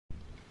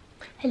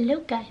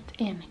Hello guys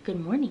and good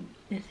morning.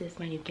 This is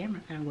my new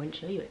camera and I'm going to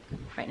show you it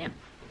right now.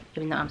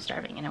 Even though I'm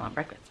starving and I want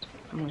breakfast,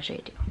 I'm going to show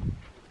you too.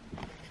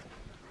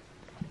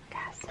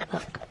 Guys,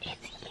 look,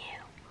 it's you.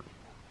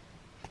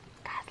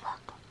 Guys,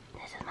 look,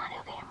 this is my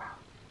new camera.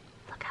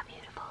 Look how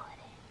beautiful it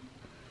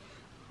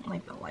is. I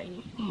like the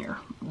lighting here.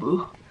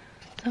 Boo.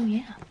 So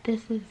yeah,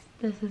 this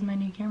is my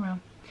new camera.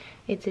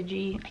 It's a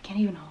I can't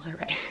even hold it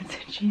right. It's a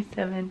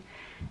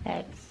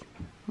G7X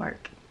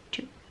Mark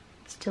II.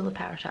 It's still a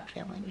PowerShot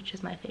family, which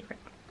is my favorite.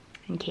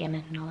 And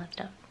Canon and all that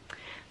stuff. So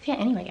yeah,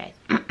 anyway guys,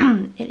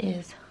 it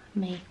is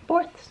May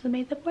 4th, so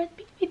May the 4th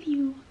be with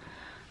you.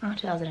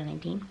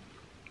 2019.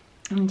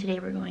 And today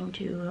we're going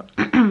to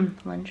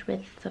lunch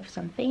with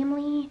some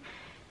family.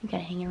 We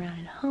gotta hang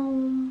around at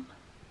home.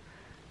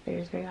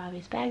 There's very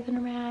obvious bags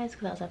under my eyes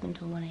because I was up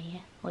until 1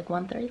 a.m. like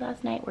 1:30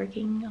 last night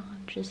working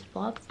on just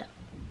vlog stuff.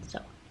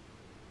 So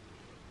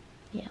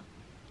yeah.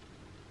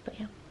 But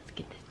yeah, let's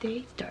get this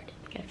day started.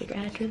 Gotta figure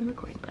out how to turn the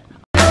recording button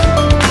off.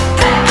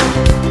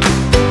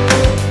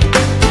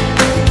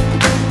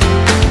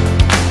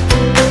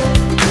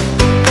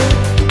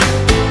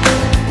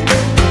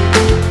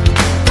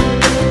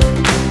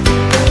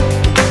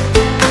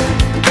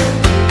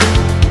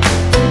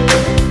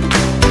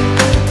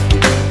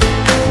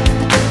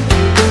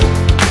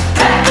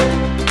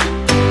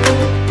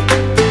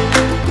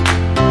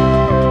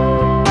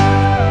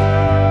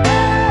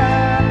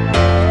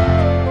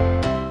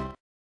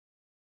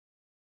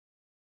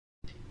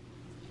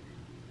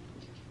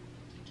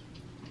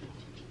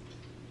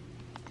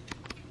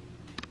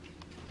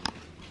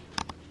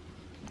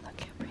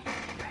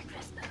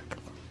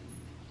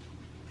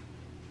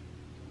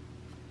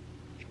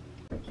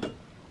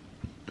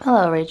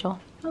 Hello, Rachel.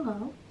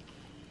 Hello.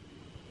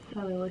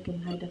 How do I look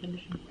in high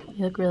definition?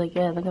 You look really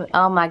good. Look at,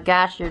 oh my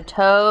gosh, your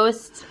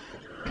toast.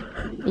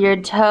 Your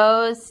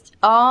toast.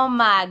 Oh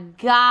my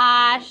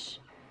gosh.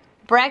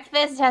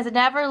 Breakfast has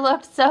never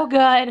looked so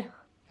good.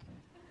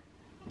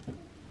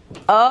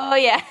 Oh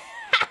yeah.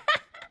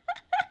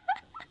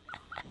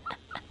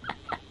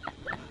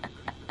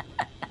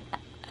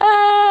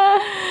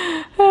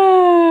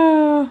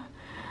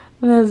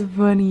 That's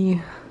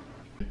funny.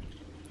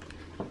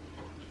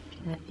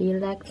 I feel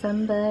like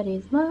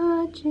somebody's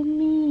watching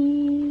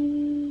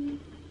me.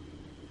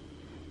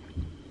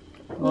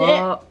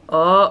 Oh,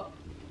 oh.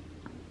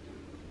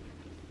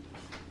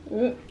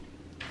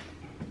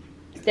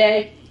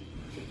 Stay.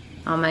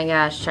 Oh my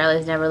gosh,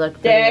 Charlie's never looked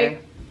Stay.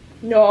 prettier.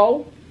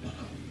 No.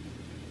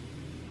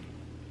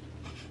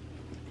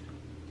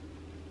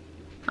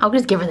 I'll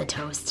just give her the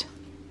toast.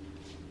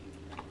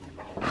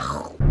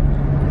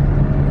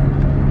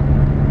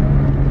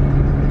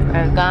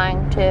 We're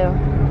going to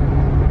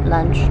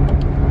lunch,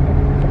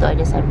 although I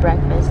just had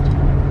breakfast. It's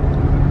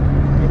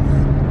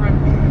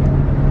brunch.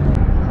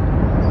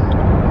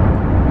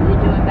 What are you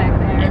doing back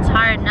there? It's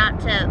hard not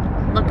to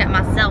look at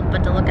myself,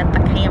 but to look at the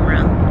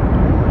camera.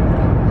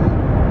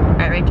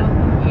 Right, Rachel?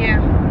 Yeah.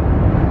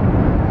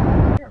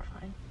 You're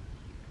fine.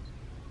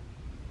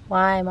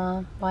 Why,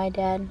 Mom? Why,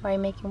 Dad? Why are you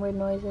making weird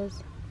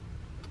noises?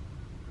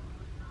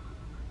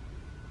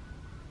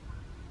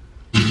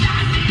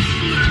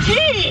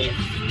 Jeez!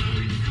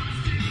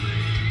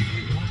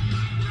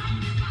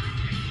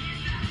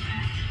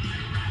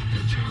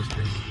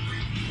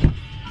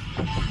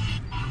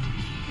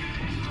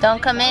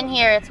 Don't come in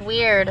here, it's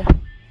weird.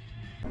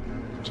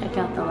 Check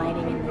out the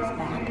lighting in this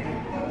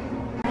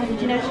bathroom. Oh,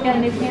 did you know she got a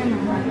new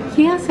camera?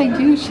 Yes, I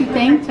do. She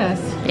thanked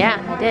us.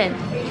 Yeah, I did.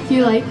 Do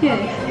you like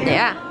it?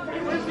 Yeah.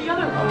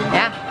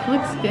 Yeah.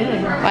 Looks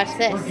good. Watch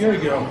this. Here we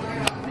go.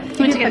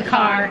 Went to get a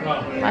car.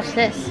 Watch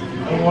this.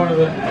 One of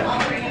the.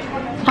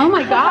 Oh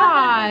my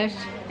gosh.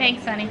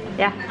 Thanks, honey.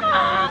 Yeah.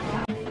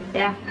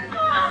 Yeah.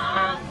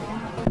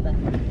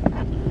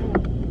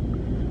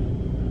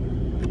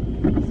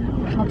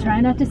 I'll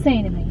try not to say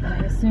anything, but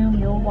I assume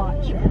you'll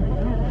watch her.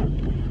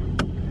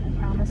 I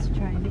promise to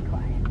try and be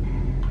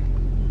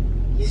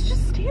quiet. He's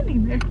just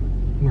standing there.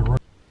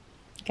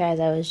 Guys,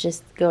 I was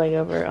just going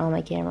over all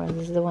my cameras.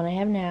 This is the one I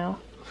have now.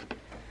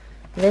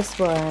 This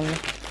one,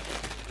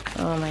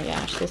 oh my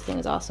gosh, this thing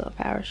is also a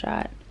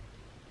PowerShot.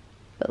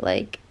 But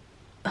like,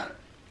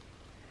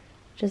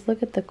 just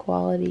look at the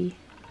quality.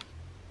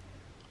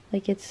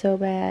 Like, it's so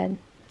bad.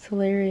 It's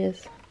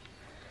hilarious.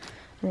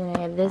 And then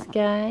I have this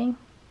guy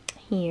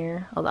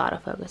here. Oh, the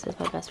autofocus is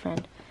my best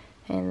friend.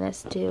 And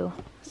this too.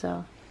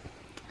 So,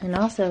 and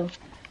also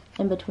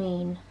in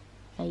between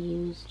I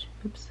used,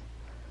 oops,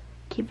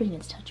 keep forgetting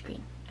it's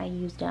touchscreen. I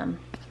used a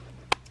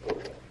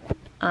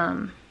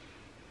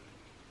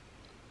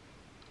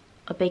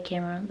big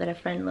camera that a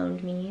friend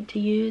loaned me to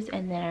use,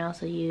 and then I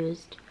also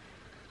used,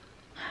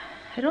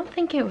 I don't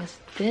think it was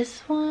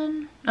this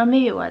one, or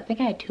maybe it was. I think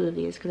I had two of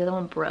these because the other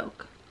one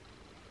broke,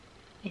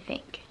 I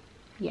think.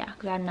 Yeah,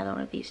 because I had another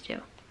one of these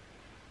too.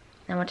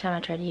 And one time I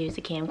tried to use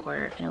a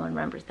camcorder, if anyone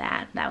remembers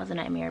that. That was a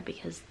nightmare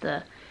because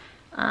the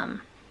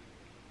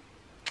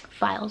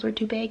files were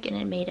too big and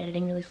it made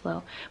editing really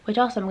slow. Which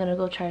also I'm going to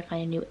go try to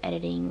find a new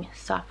editing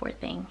software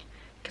thing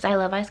because I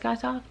love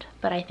iSkySoft,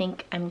 but I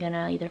think I'm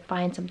gonna either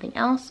find something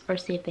else or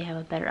see if they have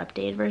a better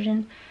updated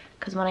version,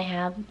 because what I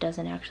have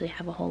doesn't actually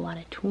have a whole lot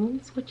of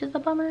tools, which is a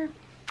bummer.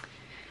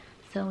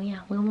 So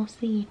yeah, we'll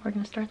see. We're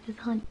gonna start this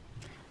hunt.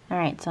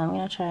 Alright, so I'm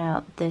gonna try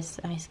out this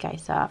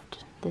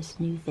iSkySoft, this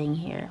new thing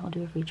here. I'll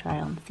do a free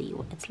trial and see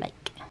what it's like.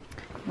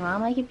 While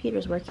my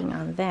computer's working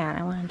on that,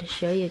 I wanted to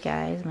show you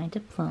guys my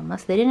diploma.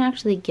 So they didn't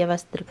actually give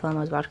us the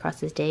diploma as we walked across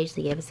the stage.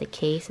 They gave us a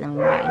case and then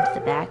we went into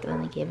the back and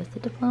then they gave us the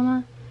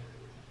diploma.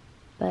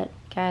 But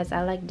guys,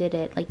 I did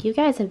it. Like, you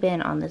guys have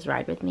been on this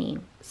ride with me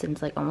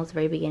since like almost the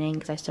very beginning,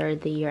 because I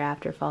started the year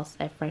after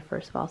my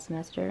first fall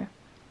semester.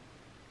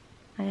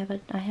 I have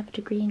a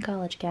degree in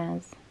college,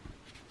 guys.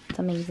 It's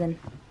amazing.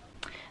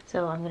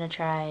 So I'm gonna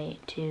try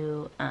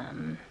to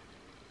I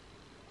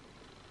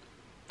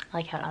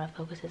like how it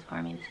autofocuses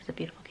for me. This is a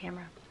beautiful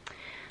camera.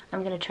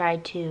 I'm gonna try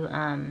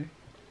to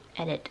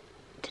edit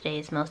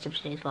most of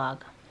today's vlog,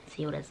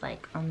 see what it's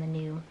like on the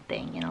new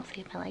thing, and I'll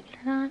see if I like it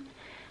or not.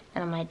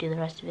 And I might do the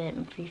rest of it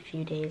in a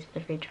few days for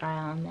the free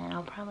trial, and then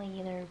I'll probably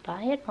either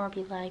buy it or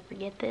be like,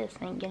 forget this,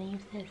 I ain't gonna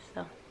use this.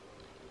 So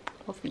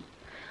we'll see.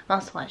 I'm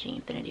also watching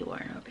Infinity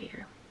War over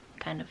here.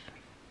 I'm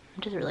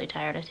just really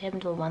tired. I stayed up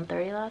until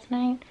 1:30 last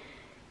night.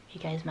 You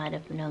guys might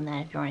have known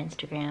that if you're on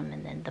Instagram,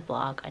 and then the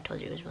vlog, I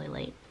told you it was really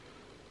late.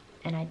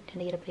 And I tend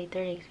to get up at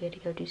 8:30 because we had to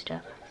go do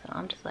stuff. So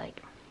I'm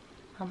like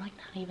not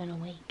even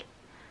awake.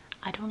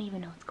 I don't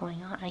even know what's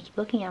going on. I keep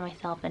looking at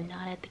myself and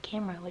not at the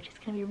camera, which is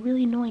going to be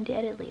really annoying to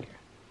edit later.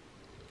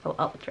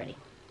 Oh, it's ready.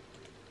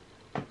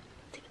 Let's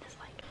see what this is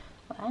like.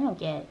 What I don't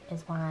get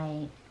is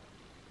why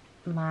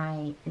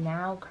my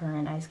now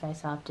current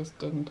iSkySoft just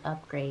didn't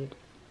upgrade.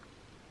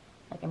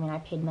 Like, I mean, I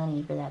paid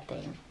money for that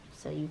thing,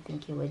 so you'd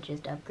think it would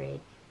just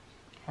upgrade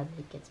as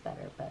it gets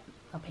better, but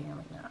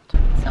apparently not.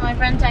 So my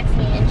friend texts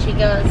me and she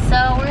goes,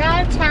 so we're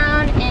out of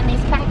town and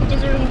these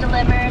packages are being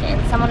delivered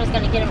and someone was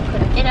going to get them,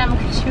 couldn't get them.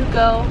 Could you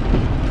go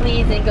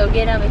please and go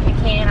get them if you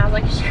can? I was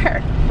like,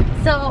 sure.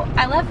 So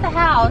I left the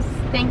house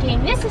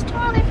thinking, this is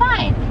totally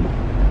fine.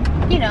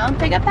 You know,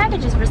 pick up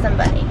packages for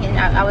somebody. And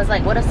I was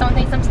like, what if someone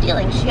thinks I'm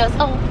stealing? She goes,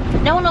 oh,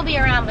 no one will be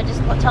around, but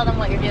just tell them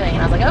what you're doing.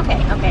 And I was like, okay,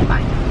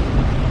 fine.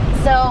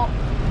 So,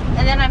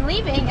 and then I'm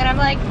leaving and I'm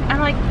like,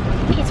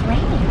 it's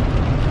raining.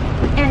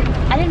 And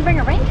I didn't bring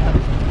a raincoat.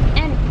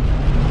 And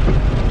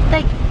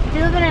like,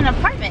 they live in an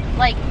apartment.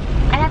 Like,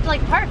 I have to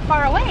like park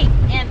far away.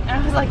 And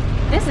I was like,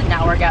 this did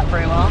not work out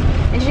very well.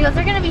 And she goes,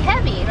 they're gonna be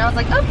heavy. And I was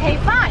like, okay,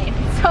 fine.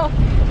 So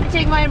I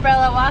take my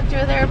umbrella, walk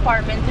to their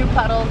apartment through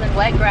puddles and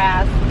wet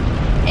grass.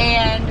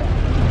 And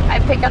I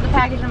pick up the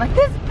package and I'm like,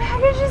 this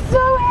package is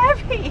so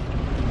heavy.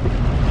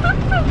 I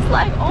was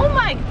like, oh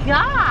my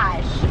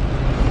gosh.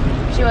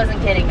 She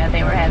wasn't kidding that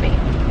they were heavy.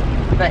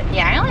 But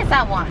yeah, I only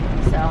saw one.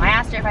 So I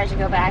asked her if I should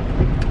go back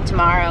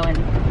tomorrow and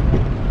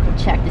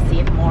check to see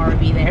if more would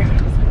be there.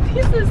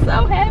 This is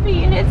so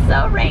heavy and it's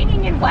so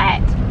raining and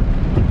wet.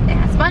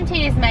 Yeah,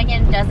 spontaneous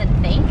Megan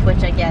doesn't think,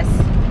 which I guess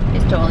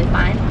is totally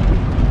fine.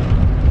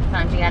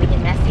 Sometimes you gotta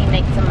get messy and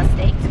make some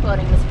mistakes,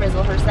 quoting Miss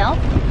Frizzle herself.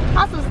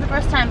 Also, this is the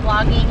first time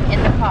vlogging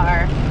in the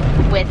car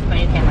with my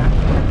new camera.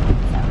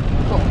 So,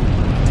 cool.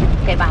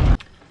 Okay, bye.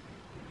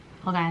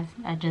 Well guys,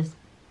 I just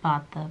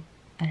bought the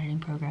editing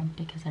program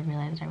because I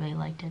realized I really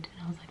liked it,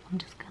 and I was like, I'm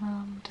just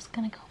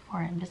gonna go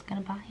for it. I'm just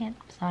gonna buy it.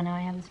 So now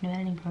I have this new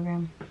editing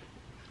program.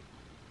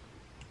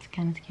 It's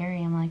kind of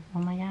scary. I'm like, oh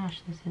my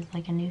gosh, this is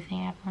like a new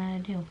thing I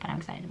plan to do, but I'm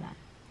excited about it.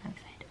 I'm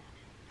excited about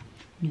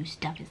it. New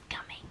stuff is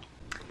coming.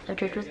 So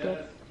church was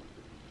good.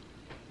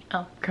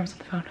 Oh, Crumb's on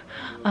the phone.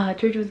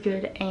 Church was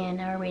good, and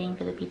now we're waiting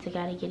for the pizza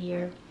guy to get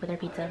here with our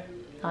pizza.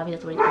 Obviously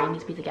that's what he's bringing,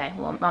 he's pizza guy.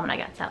 Well, Mom and I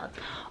got salads.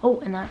 Oh,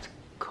 and that's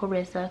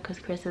Carissa, because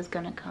Carissa's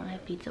gonna come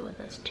have pizza with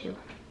us too.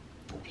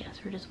 Yeah,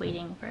 so we're just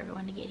waiting for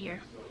everyone to get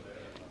here.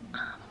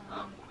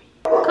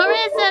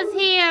 Carissa's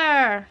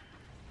here!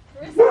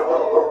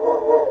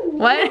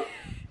 What?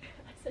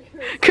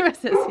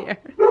 Carissa's here.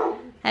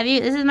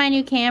 This is my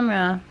new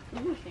camera.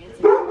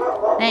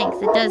 Thanks,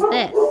 it does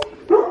this.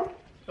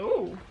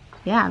 Oh.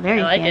 Yeah,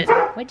 very like fancy.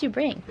 it. What'd you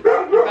bring?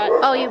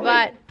 You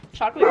bought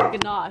chocolate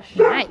ganache.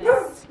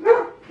 Nice.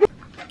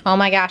 Oh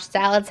my gosh,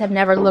 salads have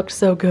never looked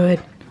so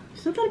good.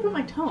 Still gotta put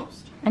my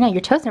toast. I know,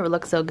 your toast never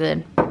looks so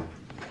good.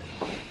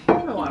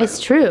 It's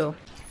true.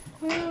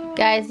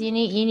 Guys, you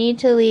need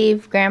to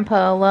leave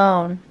Grandpa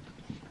alone.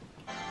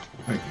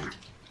 Thank you.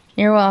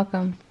 You're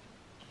welcome.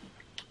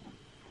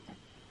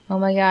 Oh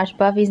my gosh,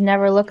 Buffy's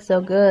never looked so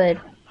good.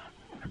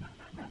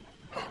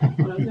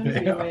 When I was going to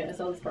Segway, I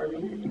saw this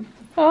Barbie.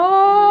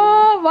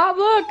 Oh, Bob,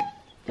 look!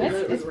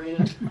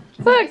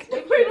 Look!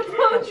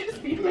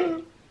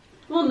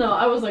 Well, no,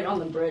 I was like on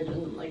the bridge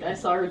and like I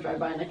saw her drive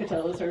by and I could tell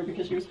it was her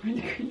because she was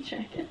wearing the green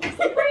jacket. I was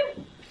like,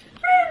 Ren!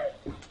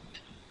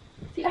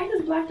 See, I have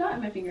this black dot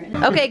in my finger.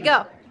 Okay,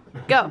 go.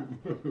 Go.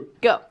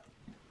 Go.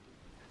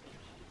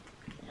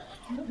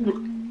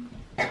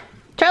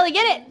 Charlie,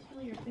 get it!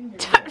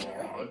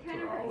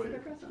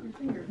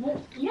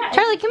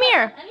 Charlie, come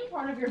here. Any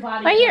part of your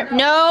body. Right here.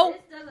 No.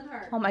 This doesn't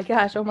hurt. Oh my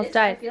gosh, almost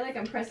I died. feel like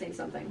I'm pressing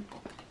something.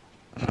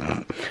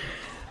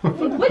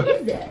 What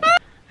is it?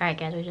 Alright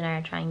guys, Rachel and I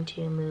are trying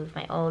to move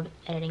my old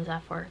editing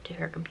software to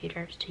her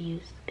computers to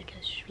use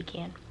because we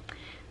can.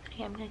 So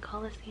yeah, I'm gonna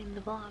call this the end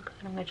of the vlog,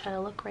 and I'm gonna try to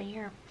look right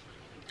here.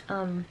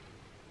 Yes,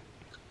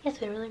 yeah,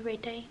 so a really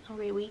great day, a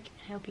great week.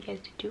 I hope you guys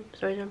do too.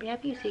 Stories gonna be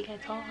happy. See you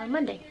guys all on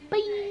Monday.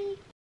 Bye!